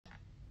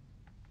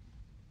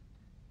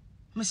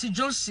Mr.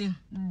 Johnson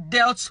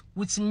dealt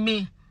with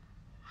me.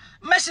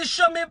 Mercy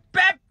show me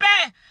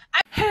Pepe.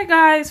 Hey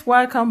guys,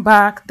 welcome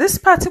back. This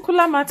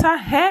particular matter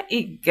here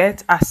it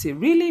gets as it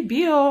really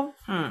be.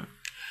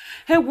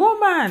 A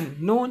woman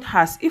known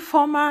as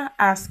Ifeoma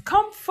has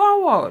come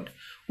forward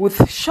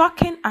with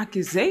shocking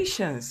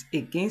accusations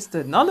against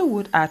the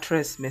Nollywood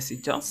actress Mercy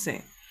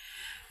Johnson,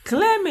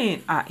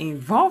 claiming her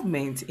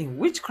involvement in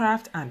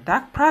witchcraft and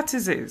dark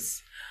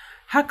practices.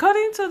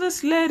 According to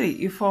this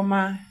lady,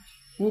 Ifeoma,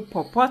 who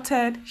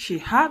purported she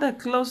had a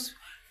close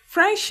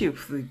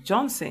friendship with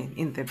Johnson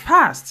in the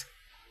past,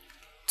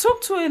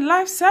 took to a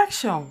live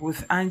section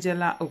with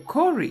Angela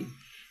Okori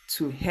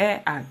to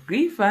air her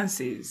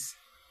grievances.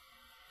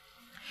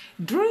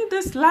 During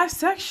this live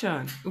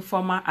section,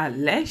 Ifeoma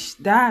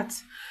alleged that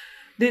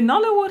the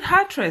Nollywood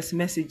actress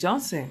Mercy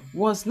Johnson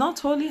was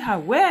not only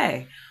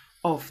aware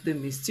of the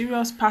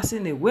mysterious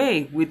passing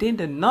away within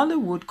the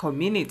Nollywood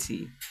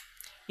community,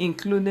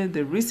 including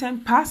the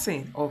recent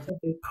passing of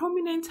a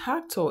prominent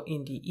actor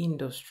in the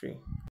industry,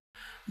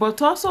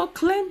 but also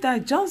claimed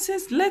that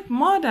Johnson's late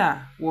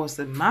mother was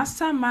the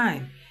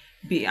mastermind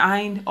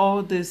behind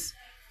all these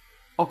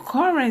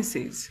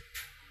occurrences.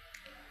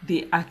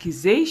 The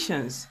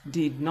accusations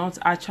did not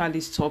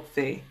actually stop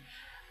there,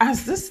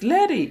 as this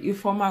lady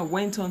Ifeoma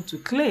went on to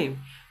claim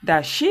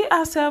that she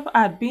herself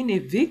had been a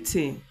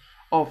victim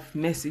of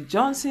Mercy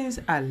Johnson's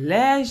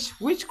alleged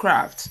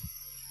witchcraft,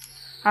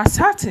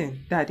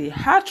 asserting that the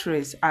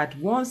actress had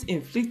once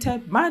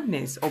inflicted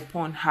madness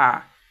upon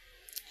her.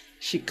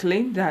 She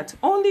claimed that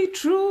only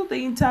through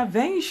the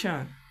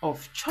intervention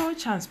of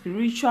church and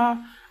spiritual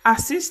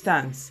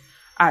assistance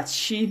had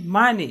she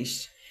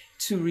managed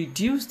to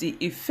reduce the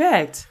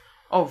effect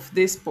of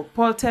this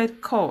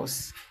purported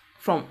cause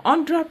from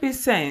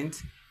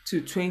 100%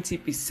 to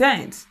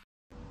 20%.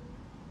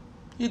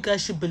 You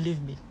guys should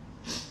believe me.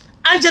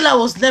 Angela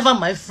was never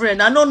my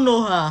friend. I don't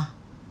know her.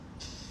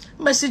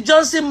 Mercy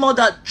Johnson's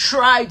mother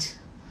tried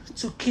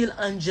to kill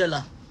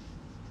Angela.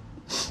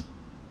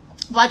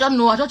 But I don't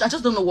know. I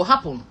just don't know what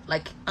happened.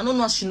 Like, I don't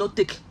know how she not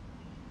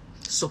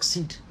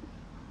succeed.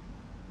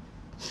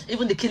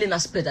 Even the killing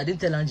aspect, I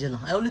didn't tell Angela.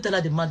 I only tell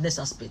her the madness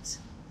aspect.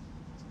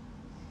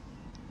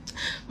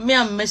 Me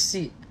and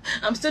Mercy,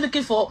 I'm still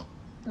looking for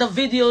the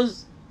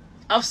videos.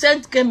 I've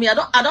sent Kemi. I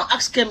don't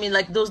ask Kemi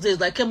like those days.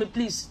 Like, Kemi,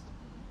 please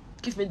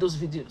give me those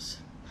videos.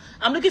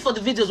 I'm looking for the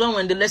videos when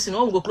we're in the lesson,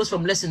 when we go close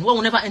from lesson, when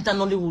we never enter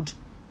Nollywood.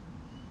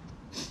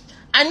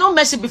 I know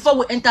Mercy before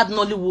we entered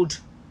Nollywood.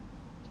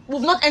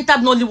 We've not entered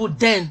Nollywood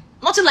then.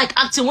 Nothing like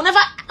acting. Whenever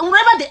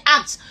they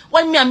act,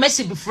 when me and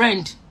Mercy be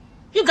friend,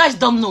 you guys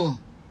don't know.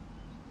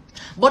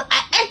 But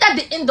I entered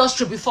the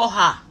industry before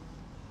her.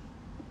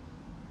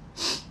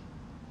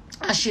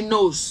 And she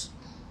knows.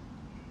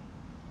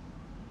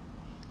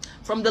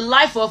 From the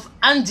life of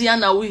Andy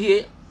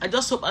Anawihe, I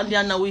just hope Andy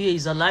Anawihe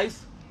is alive.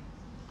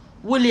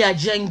 Willie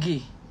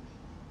Ajengi.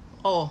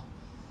 Oh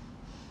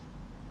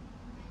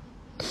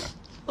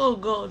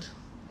God.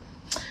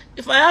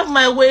 If I have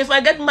my way, if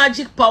I get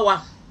magic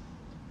power,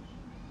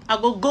 I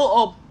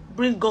go up,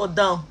 bring God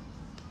down.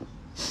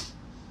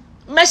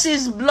 Mercy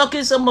is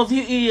blocking some of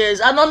you ears.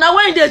 And on the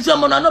way they do,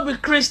 I'm not be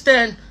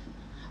Christian.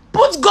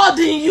 Put God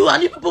in you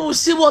and you people will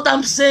see what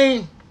I'm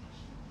saying.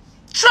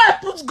 Try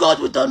put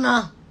God with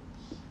honor.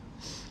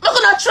 I'm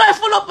gonna try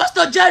follow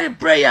Pastor Jerry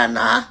prayer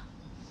now.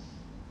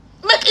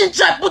 Make him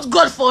try put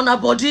God for our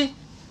body.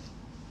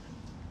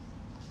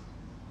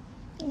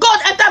 God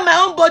enter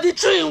my own body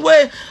through in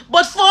way.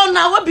 But for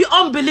now, we be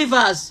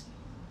unbelievers.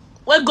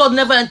 Where God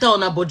never enter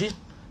on our body.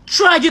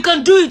 Try, you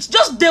can do it.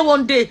 Just day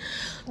one day.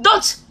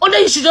 Only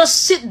you should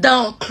just sit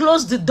down,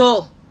 close the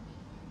door.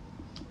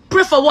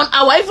 Pray for 1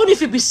 hour. Even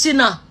if you be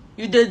sinner,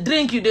 you dey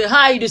drink, you dey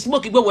high, you dey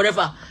smoke, you go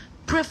whatever.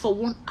 Pray for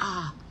 1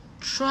 hour.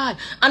 Try.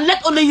 And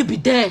let only you be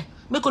there.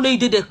 Make only you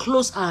dey there,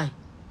 close eye.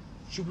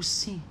 You will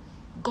see.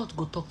 God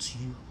go talk to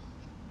you.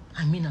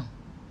 I mean now.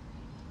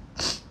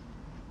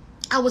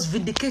 I was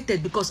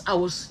vindicated because I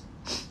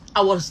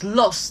was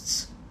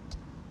lost.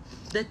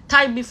 They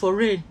tied me for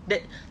rain.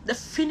 They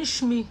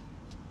finished me.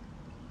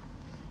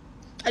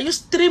 I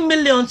used 3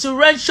 million to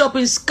rent shop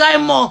in Sky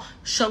Mall.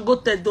 Shango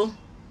Tedo.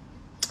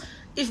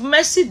 If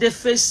Mercy they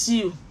face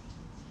you,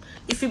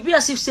 if you be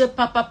as if say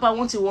papa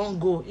once you won't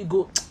go, you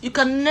go. You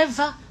can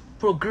never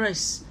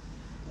progress.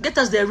 Get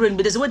us the rain,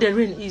 but there's where the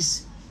rain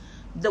is.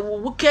 The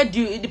wicked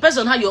you. It depends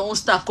on how your own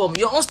stuff come.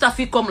 Your own stuff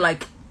will come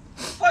like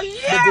for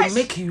years. They go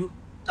make you.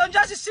 Don't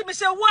just see me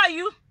say, who are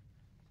you?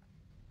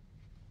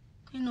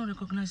 You don't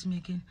recognize me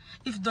again.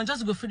 If you don't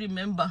just go free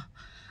remember.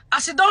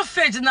 As you don't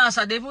fade now, as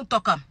I even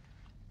talk am.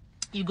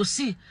 You go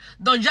see.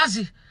 Don't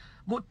just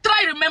go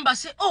try remember.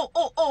 Say,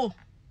 oh.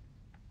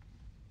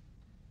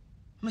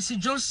 Mercy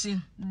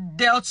Johnson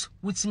dealt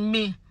with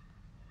me.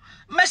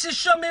 Mercy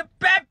show me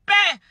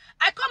Pepe.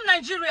 I come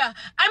Nigeria.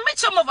 I meet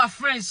some of our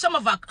friends, some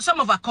of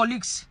our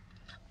colleagues.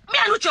 Me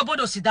and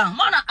Uchobodo sit down.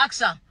 Man, I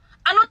ask her.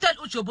 I don't tell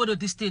Uchobodo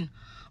this thing.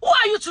 Who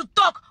are you to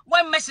talk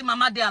when Mercy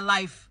Mama they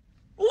alive?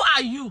 Who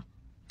are you?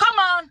 Come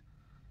on.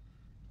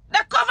 They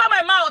cover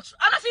my mouth.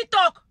 I don't fit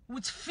talk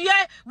with fear,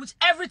 with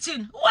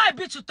everything. Who I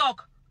be to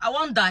talk? I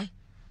won't die.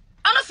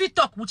 I don't fit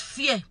talk with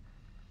fear.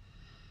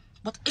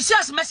 But you see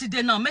as Mercy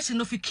there now, Mercy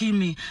no fit kill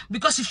me.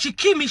 Because if she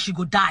kill me, she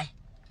go die.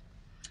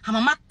 Her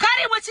mama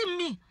carry waiting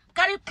me,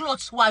 carry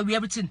clothes while we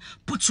everything,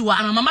 put to her,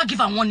 and her mama give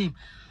her warning.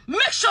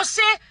 Make sure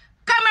say,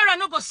 camera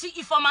no go see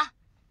Ifoma.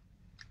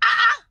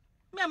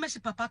 Me and Mercy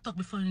Papa talk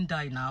before you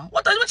die now.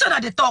 Which one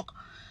are they talk?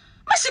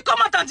 Mercy come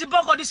out and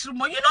debunk all this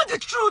rumor. You know the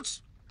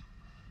truth.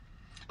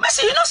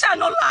 Mercy, you know say I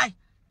no lie.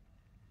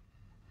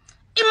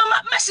 If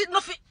mama, Mercy no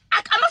fit,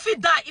 I no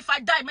fit die. If I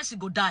die, Mercy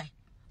go die.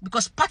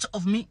 Because part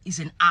of me is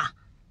in her.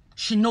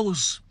 She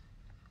knows.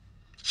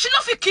 She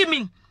no fit kill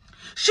me.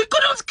 She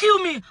couldn't kill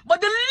me.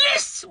 But the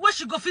least what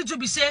she go fit do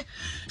be say,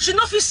 she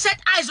no fit set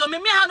eyes on me.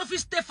 Me and her no fit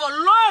stay for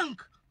long.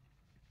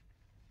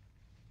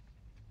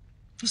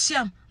 You see,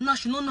 now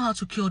she don't know how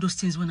to cure those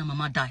things when her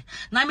mama die.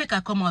 Now I make her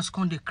come out,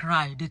 come they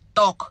cry, they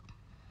talk.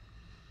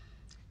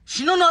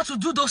 She don't know how to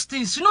do those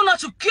things. She don't know how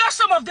to cure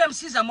some of them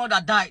since her mother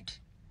died.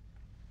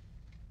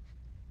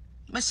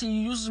 Mercy,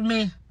 you use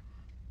me.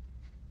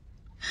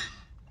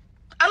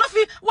 I don't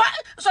feel why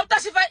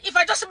sometimes if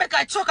I just make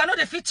her talk, I know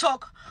they feel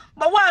talk.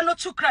 But why I not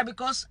too cry?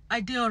 Because I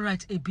did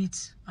alright a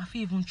bit. I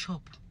feel even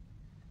chop.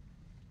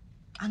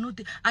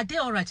 I did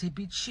alright a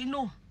bit. She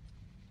know.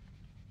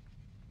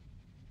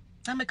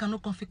 That make her no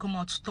comfy come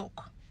out to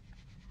talk.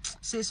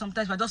 Say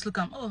sometimes if I just look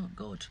at oh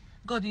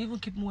God, you even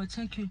keep me away.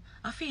 Thank you.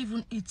 I feel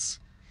even eat.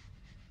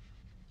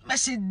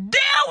 Mercy,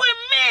 deal with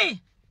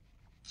me.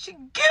 She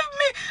give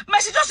me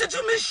Mercy just to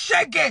do me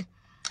shaggy.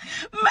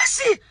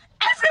 Mercy,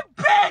 every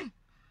pain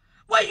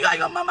where you and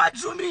your mama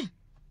do me.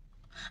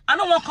 I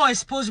don't want to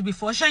expose you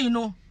before, sure you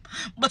know.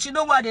 But you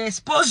know why they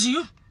expose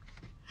you?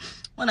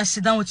 When I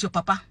sit down with your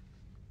papa.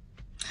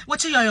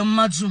 What you and your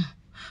mama do?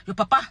 Your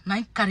papa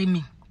now carry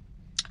me.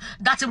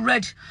 That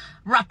red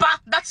wrapper,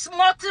 that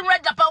small thing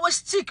red wrapper will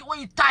stick when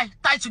you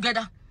tie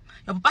together.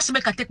 Your papa say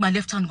make I take my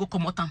left hand and go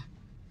come out.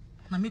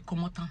 Now me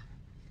come out.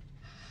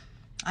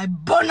 I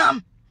burn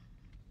them.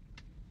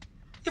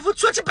 Even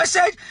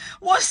 20%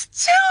 was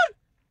still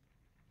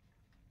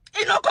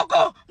in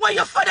Okoko when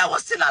your father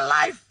was still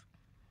alive.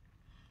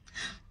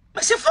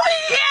 Mercy for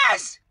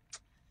years.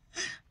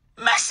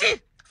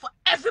 Mercy for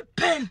every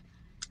pain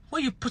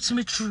when you put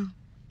me through.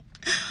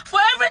 For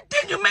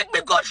everything you make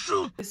me go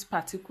through. This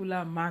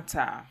particular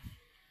matter,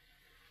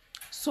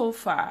 so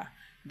far,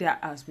 there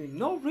has been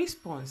no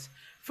response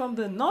from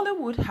the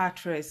Nollywood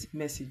actress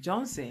Mercy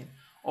Johnson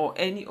or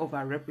any of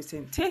her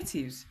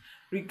representatives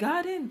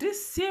regarding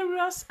these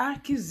serious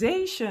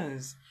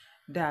accusations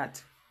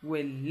that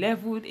were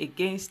leveled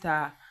against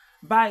her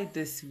by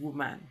this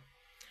woman.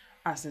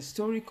 As the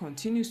story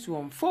continues to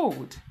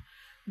unfold,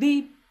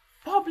 the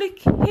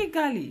public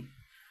eagerly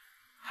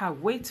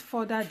awaits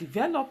further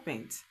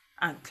development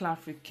and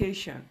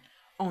clarification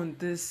on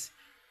this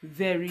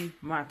very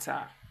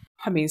matter.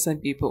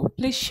 Amazing people,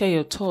 please share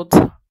your thoughts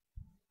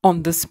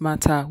on this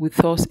matter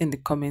with us in the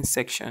comment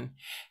section.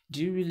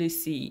 Do you really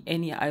see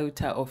any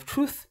iota of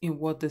truth in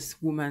what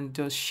this woman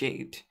just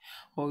shared?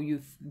 Or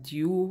do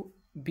you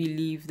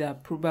believe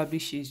that probably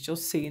she's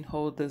just saying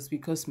all this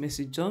because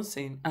Mercy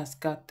Johnson has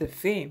got the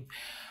fame?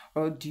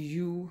 Or do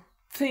you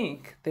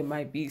think there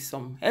might be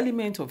some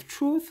element of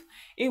truth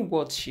in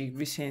what she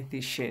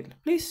recently shared?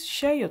 Please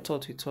share your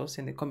thoughts with us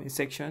in the comment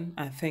section,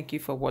 and thank you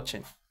for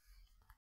watching.